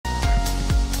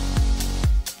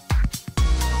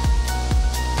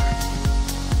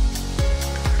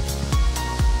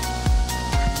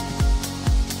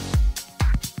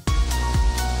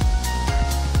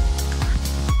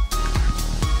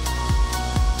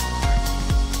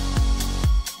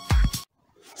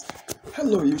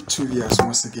Hello YouTube viewers,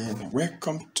 once again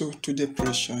welcome to today's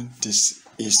presentation. This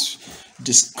is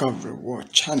Discovery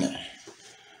World channel.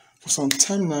 For some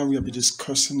time now we have been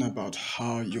discussing about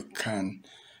how you can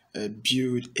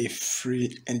build a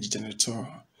free energy generator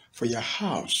for your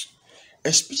house.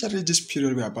 Especially this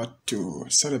period we're about to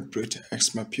celebrate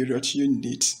Xmas period, you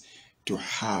need to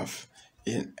have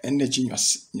an energy in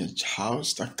your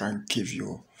house that can give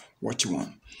you what you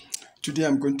want. Today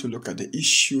I'm going to look at the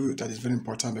issue that is very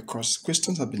important because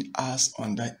questions have been asked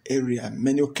on that area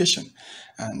many occasions,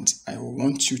 and I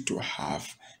want you to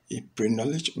have a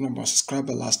pre-knowledge. One of our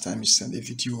subscribers last time he sent a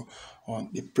video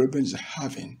on the problems you're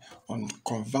having on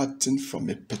converting from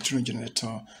a petrol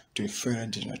generator to a fuel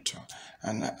generator,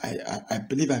 and I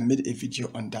believe I made a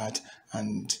video on that,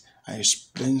 and I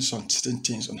explained some certain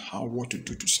things on what to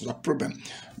do to solve that problem.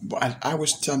 But I'm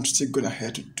still going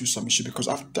ahead to do some issue because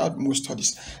after most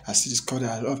studies, I still discovered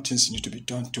that a lot of things need to be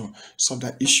done to solve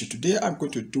that issue. Today, I'm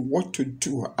going to do what to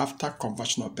do after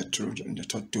conversion of petrol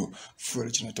generator to fuel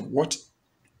generator. What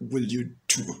will you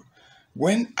do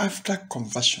when after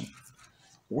conversion?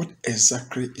 What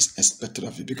exactly is expected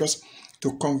of you? Because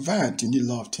to convert, you need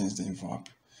a lot of things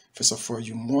involved. First of all,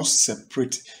 you must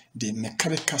separate the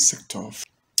mechanical sector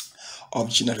of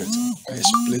generator. I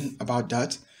explain about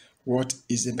that. What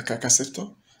is the mechanical sector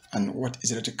and what is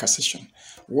the electrical section?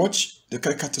 What the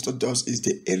mechanical sector does is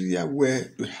the area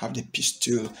where you have the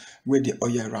piston, where the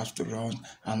oil routes to run,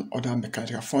 and other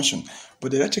mechanical function.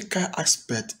 But the electrical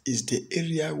aspect is the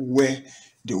area where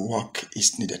the work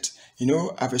is needed. You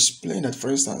know, I've explained that, for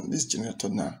instance, this generator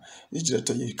now,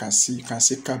 you can see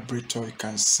carburetor, you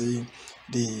can see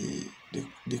the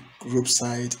rope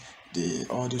side,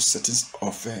 all those settings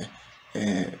of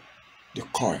the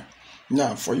coil.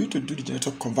 Now, for you to do the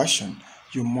generator conversion,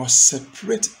 you must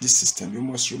separate this system. You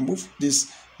must remove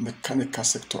this mechanical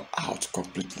sector out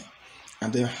completely,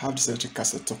 and then have this electrical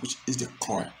sector, which is the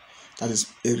coil. That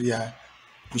is area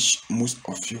which most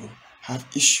of you have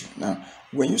issue. Now,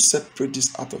 when you separate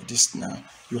this out of this, now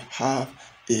you have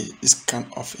this kind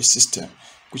of a system,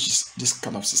 which is this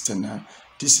kind of system. Now,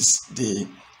 this is the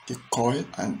coil,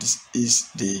 and this is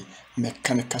the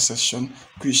mechanical section,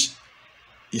 which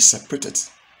is separated.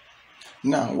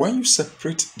 Now, when you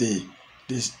separate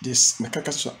this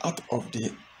mechanical section out of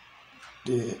the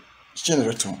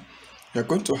generator, you're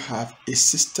going to have a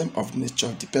system of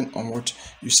nature depending on what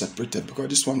you separated, because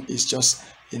this one is just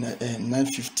in a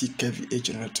 950 kVA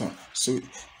generator, so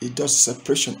it does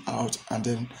separation out and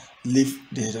then leave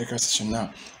the electrical section.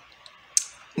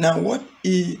 Now what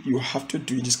you have to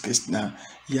do in this case, now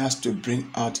he has to bring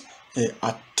out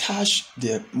attach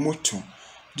the motor.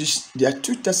 There are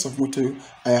two types of motor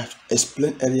I have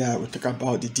explained earlier. We talk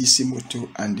about the DC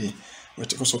motor, and we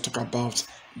also talk about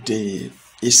the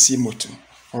AC motor.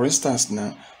 For instance,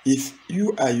 now if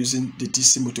you are using the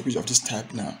DC motor, which of this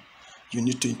type, now you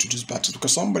need to introduce batteries,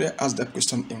 because somebody asked that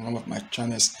question in one of my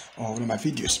channels or one of my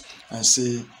videos and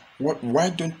say, why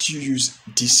don't you use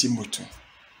DC motor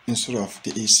instead of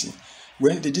the AC?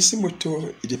 Well, the DC motor,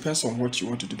 it depends on what you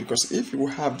want to do, because if you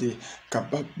have the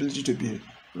capability to be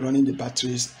running the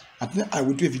batteries, and then I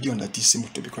will do a video on the DC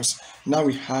motor, because now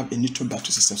we have a neutral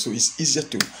battery system, so it's easier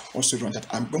to also run that.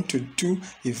 I'm going to do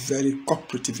a very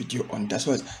cooperative video on that.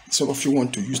 So some of you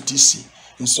want to use DC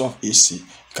instead of AC, you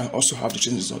can also have the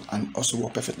training result and also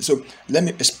work perfectly. So let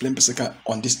me explain basically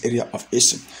on this area of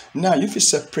AC. Now, if you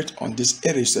separate on this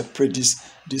area, separate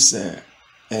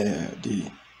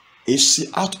the AC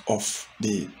out of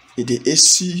the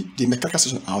AC, the mechanical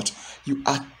section out, you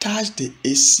attach the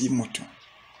AC motor.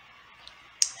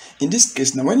 In this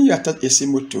case, now when you attach AC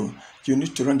motor, you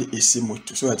need to run the AC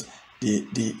motor, so that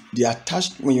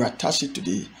when you attach it to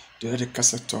the electrical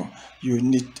sector, you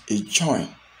need a joint.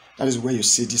 That is where you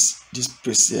see this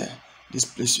place here, this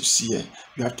place you see here.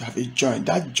 You have to have a joint.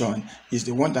 That joint is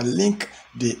the one that link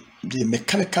the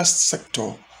mechanical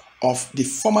sector of the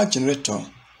former generator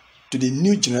to the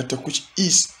new generator, which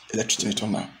is electric generator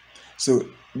now. So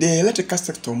the electrical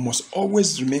sector must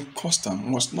always remain constant,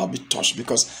 must not be touched,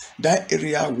 because that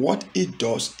area, what it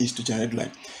does is to generate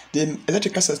light. The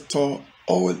electrical sector,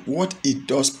 what it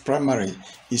does primarily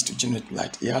is to generate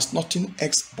light. It has nothing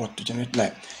else but to generate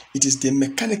light. It is the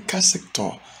mechanical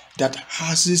sector that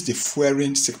houses the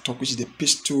fueling sector, which is the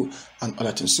piston and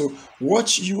other things. So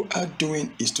what you are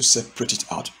doing is to separate it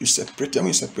out. You separate it. When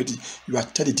you separate it, you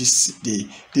attach the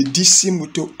DC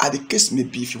motor, as the case may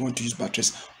be, if you want to use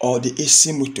batteries, or the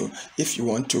AC motor if you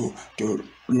want to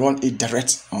run it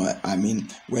direct. I mean,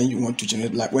 when you want to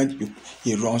generate light, when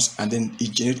it runs and then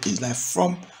it generates its light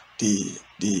from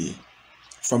the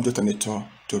alternator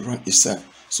to run itself.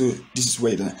 So this is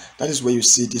where that is where you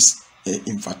see this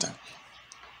inverter.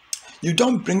 You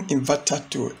don't bring inverter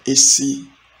to AC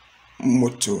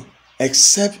motor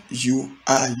except you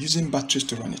are using batteries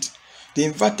to run it. The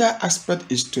inverter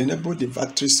aspect is to enable the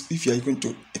batteries. If you are going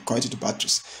to connect it to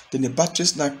batteries, then the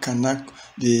batteries now cannot,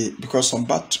 because some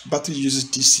battery uses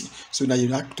DC, so now you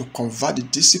have to convert the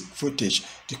DC voltage,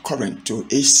 the current, to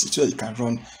AC so that you can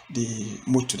run the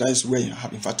motor. That is where you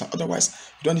have inverter. Otherwise,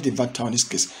 you don't need inverter in this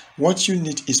case. What you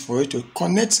need is for you to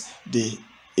connect the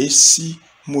AC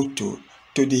motor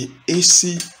to the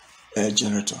AC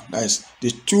generator. That is,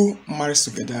 the two marries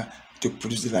together to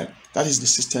produce the light. That is the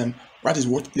system. That is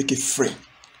what make it free.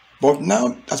 But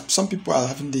now, as some people are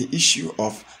having the issue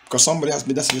of, because somebody has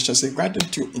made that suggestion, say, why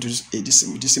don't you introduce a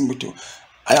DC motor?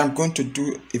 I am going to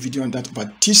do a video on that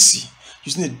about DC,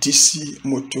 using a DC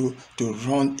motor to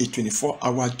run a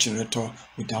 24-hour generator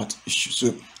without issue.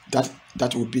 So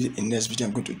that will be the next video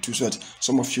I'm going to do, so that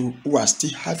some of you who are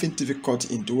still having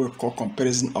difficulty in doing what we call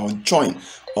comparison or join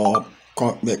or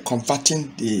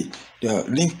converting the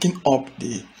linking up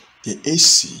the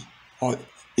AC or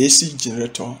AC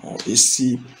generator or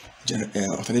AC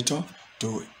alternator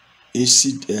to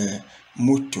AC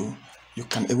motor, you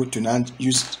can able to now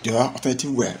use the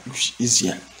alternative way, which is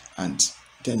easier, and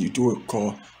then you do what we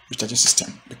call recharging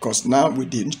system, because now with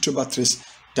the neutral batteries,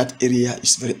 that area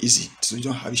is very easy, so you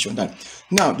don't have issue on that.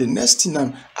 Now the next thing,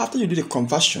 now after you do the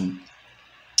conversion,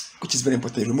 which is very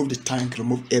important, remove the tank,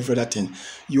 remove every other thing,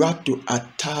 you have to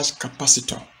attach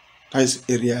capacitor. That is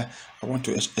the area I want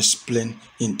to explain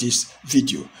in this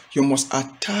video. You must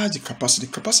attach the capacitor. The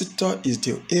capacitor is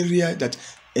the area that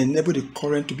enables the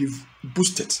current to be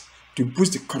boosted, to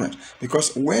boost the current.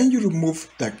 Because when you remove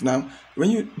that, now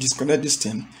when you disconnect this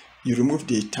thing, you remove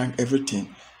the tank,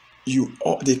 everything,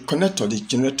 the connector,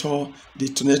 the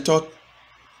generator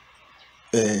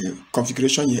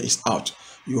configuration here is out.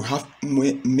 You have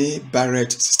May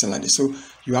Barrett system like this, so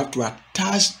you have to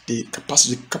attach the capacitor.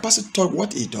 The capacitor,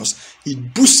 what it does,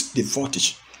 it boosts the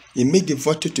voltage. It makes the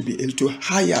voltage to be a little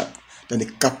higher than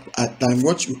than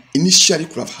what you initially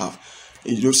could have.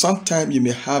 You know, sometimes you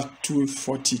may have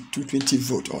 240, 220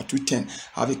 volt or 210.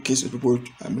 I have a case of people,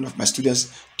 one of my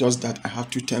students does that. I have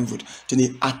 210 volt. Then the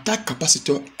attack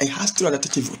capacitor, it has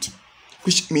 230 volt,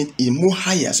 which means it's more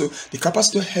higher. So the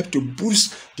capacitor helps to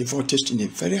boost the voltage in a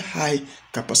very high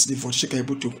capacity voltage. You can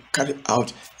be able to carry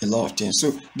out a lot of things.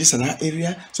 So this is another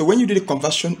area. So when you do the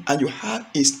conversion and you have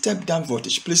a step down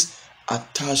voltage, please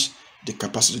attach the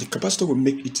capacitor. The capacitor will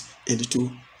make it a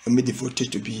little, make the voltage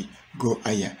to be go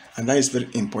higher, and that is very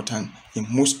important in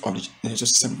most of the generator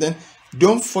system. Then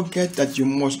don't forget that you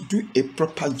must do a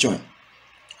proper join.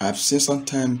 I've seen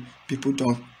sometimes people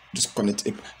don't disconnect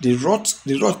it. The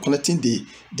rod connecting the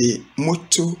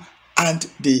motor and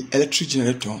the electric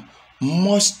generator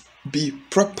must be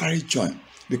properly joined,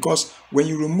 because when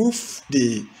you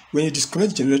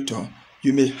disconnect the generator,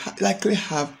 you may likely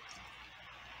have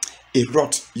a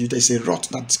rod. There's a rod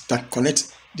that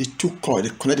connects the two coils. They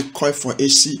connect the coil for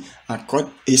AC and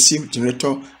coil AC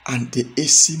generator and the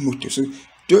AC motor. So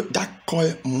that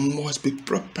coil must be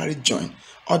properly joined.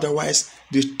 Otherwise,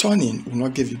 the turning will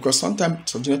not give you, because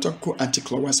sometimes some generator go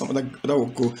anti-clockwise, some other will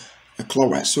go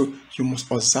clockwise. So you must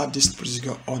observe this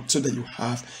procedure so that you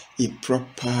have a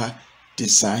proper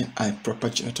design and proper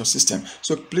generator system.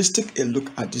 So please take a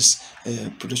look at this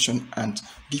production and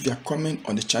give your comment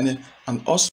on the channel. And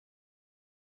also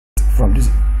from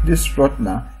this rod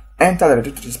now, enter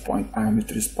directly to this point and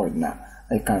to this point now.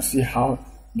 You can see how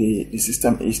the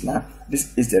system is now.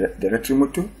 This is the directory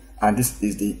motor, and this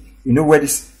is the, you know where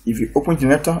this, if you open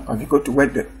generator or if you go to where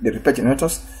the repair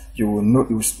generators, you will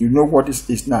know, you know what this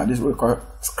is now. This is what we call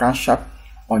crankshaft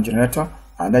on generator,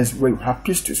 and that is where you have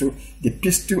piston. So the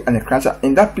piston and the crankshaft,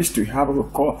 in that piston you have what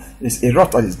we call, is a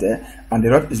rod that is there, and the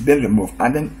rod is being removed,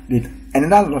 and then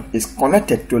another rod is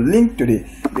connected to link to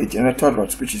the generator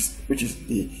rod, which is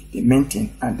the main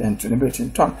thing, and then to enable it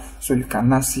in turn. So you can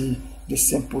now see the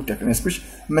simple technique, which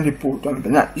many people don't.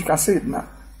 Now you can see it now.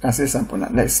 You can see sample now.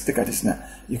 Let's take at this now.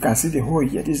 You can see the hole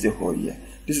here. This is the hole here.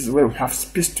 This is where we have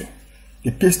piston.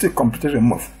 The piston completely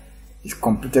removed. It's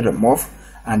completely removed,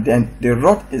 and then the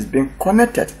rod is being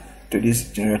connected to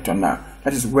this generator now.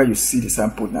 That is where you see the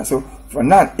sample now. So for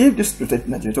now, if this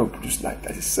rotating generator will produce light,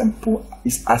 that is simple.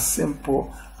 It's as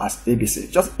simple as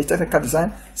ABC. Just a technical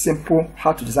design, simple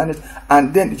how to design it,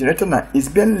 and then the generator now is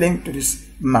being linked to this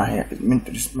man here. It's linked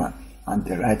to this man, and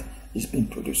the light is being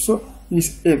produced. So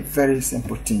it's a very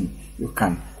simple thing you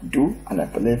can do, and I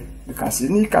believe you can see.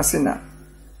 You can see now.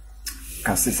 You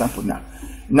can see sample now.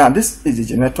 Now this is the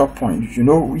generator point. You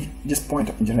know this point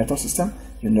in generator system.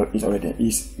 You know it already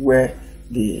is where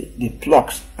the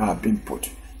plugs are being put.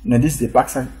 Now this is the back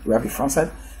side. We have the front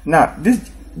side. Now this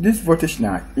this voltage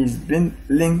now is being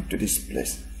linked to this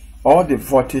place. All the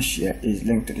voltage here is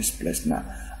linked to this place now,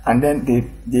 and then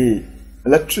the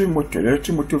electric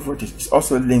motor voltage is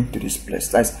also linked to this place.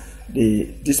 That's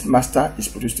this master is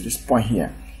produced to this point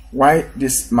here. Why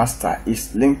this master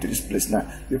is linked to this place now?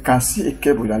 You can see a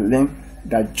cable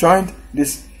that joined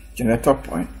this generator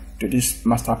point to this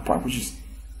master point, which is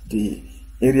the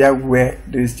area where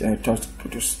these generators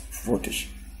produce voltage.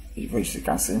 As you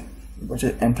can see, the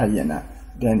voltage enter here now.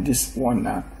 Then this one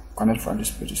now connect from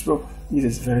this place. So this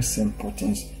is very simple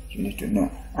things you need to know,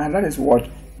 and that is what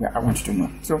I want you to know.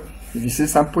 So if you see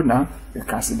sample now, you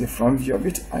can see the front view of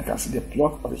it, and you can see the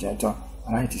plug of the generator,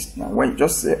 and how it is now. When you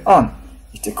just say on,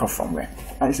 you take off from where.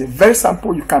 And it's a very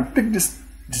simple. You can pick this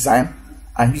design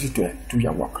and use it to do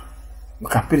your work. You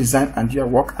can pick design and do your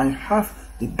work, and you have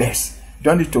the best. You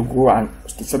don't need to go and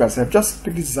say yourself. Just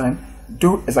pick the design,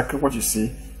 do exactly what you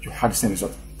say. You have the same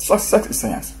result. Success is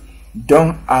science.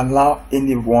 Don't allow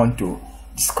anyone to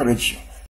discourage you.